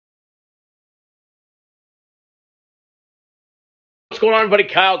going on, everybody?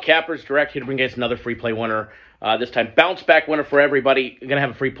 Kyle Cappers Direct here to bring you guys another free play winner. This time, bounce back winner for everybody. We're going to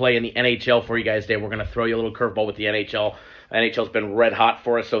have a free play in the NHL for you guys today. We're going to throw you a little curveball with the NHL. NHL's been red hot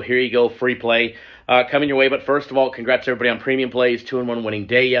for us, so here you go, free play coming your way. But first of all, congrats everybody on Premium Plays, 2-in-1 winning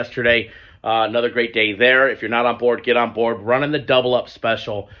day yesterday. Another great day there. If you're not on board, get on board. Running the double up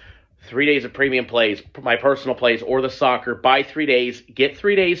special. 3 days of Premium Plays, my personal plays, or the soccer. Buy 3 days, get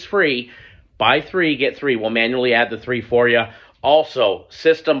 3 days free. Buy 3, get 3. We'll manually add the 3 for you. Also,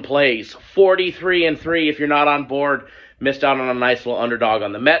 system plays, 43-3 if you're not on board. Missed out on a nice little underdog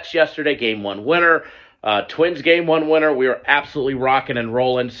on the Mets yesterday. Game 1 winner. Twins Game 1 winner. We are absolutely rocking and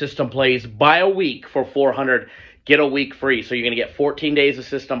rolling. System plays, buy a week for $400. Get a week free. So you're going to get 14 days of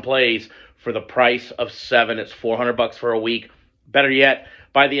system plays for the price of 7. It's $400 for a week. Better yet,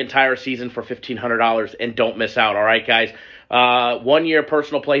 buy the entire season for $1,500 and don't miss out. All right, guys. 1 year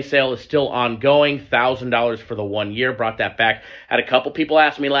personal play sale is still ongoing. $1,000 for the 1 year. Brought that back. Had a couple people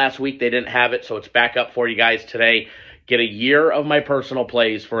ask me last week. They didn't have it, so it's back up for you guys today. Get a year of my personal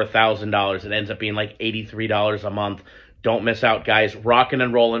plays for $1,000. It ends up being like $83 a month. Don't miss out, guys. Rocking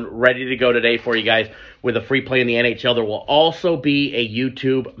and rolling. Ready to go today for you guys with a free play in the NHL. There will also be a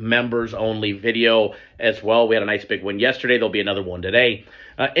YouTube members-only video as well. We had a nice big win yesterday. There'll be another one today.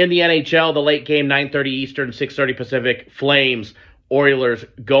 In the NHL, the late game, 9:30 Eastern, 6:30 Pacific. Flames, Oilers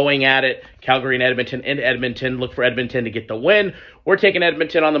going at it. Calgary and Edmonton. In Edmonton, look for Edmonton to get the win. We're taking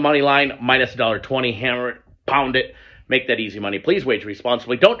Edmonton on the money line, minus $1.20. Hammer it, pound it. Make that easy money. Please wager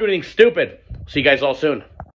responsibly. Don't do anything stupid. See you guys all soon.